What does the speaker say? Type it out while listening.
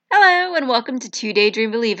Hello and welcome to 2 Day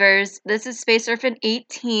Dream Believers. This is Space Orphan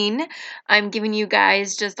 18. I'm giving you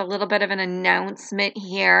guys just a little bit of an announcement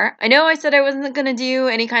here. I know I said I wasn't going to do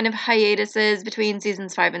any kind of hiatuses between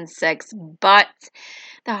seasons 5 and 6, but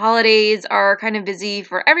the holidays are kind of busy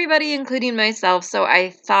for everybody, including myself, so I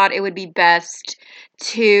thought it would be best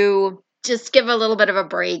to just give a little bit of a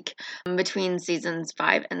break between seasons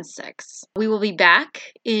 5 and 6. We will be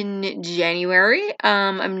back in January.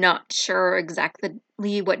 I'm not sure exactly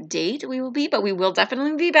what date we will be, but we will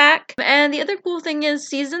definitely be back. And the other cool thing is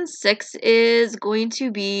season 6 is going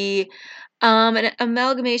to be an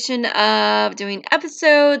amalgamation of doing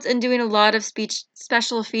episodes and doing a lot of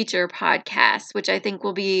special feature podcasts, which I think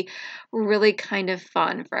will be really kind of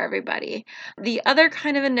fun for everybody. The other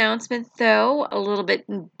kind of announcement, though, a little bit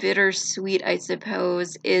bittersweet, I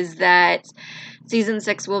suppose, is that season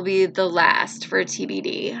 6 will be the last for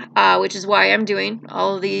TBD, which is why I'm doing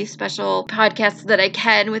all of the special podcasts that I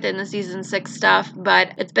can within the season 6 stuff.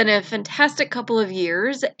 But it's been a fantastic couple of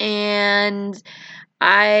years, and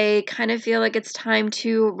I kind of feel like it's time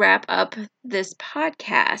to wrap up this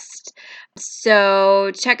podcast. So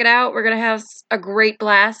check it out. We're going to have a great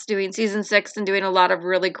blast doing season 6 and doing a lot of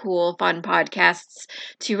really cool, fun podcasts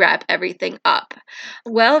to wrap everything up.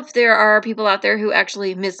 Well, if there are people out there who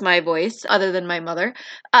actually miss my voice, other than my mother,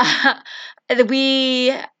 and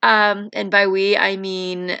by we, I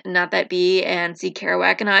mean Not That Bee and C.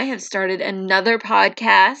 Kerouac and I have started another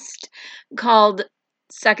podcast called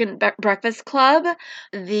Second Breakfast Club.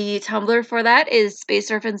 The Tumblr for that is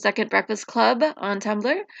Space Orphan Second Breakfast Club on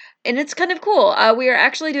Tumblr. And it's kind of cool. We are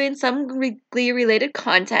actually doing some Glee-related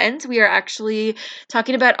content. We are actually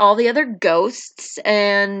talking about all the other ghosts,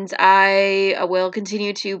 and I will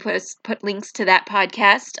continue to put links to that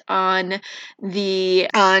podcast on TBD.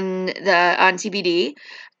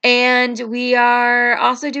 And we are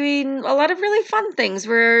also doing a lot of really fun things.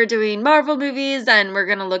 We're doing Marvel movies, and we're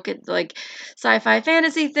going to look at like sci-fi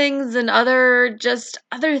fantasy things and other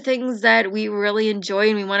things that we really enjoy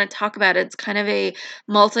and we want to talk about. It's kind of a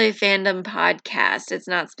multi-fandom podcast. It's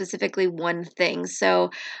not specifically one thing. So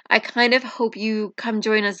I kind of hope you come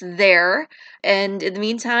join us there. And in the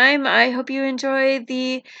meantime, I hope you enjoy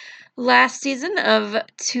the last season of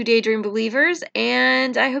 2 Day Dream Believers,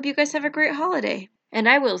 and I hope you guys have a great holiday. And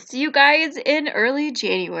I will see you guys in early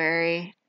January.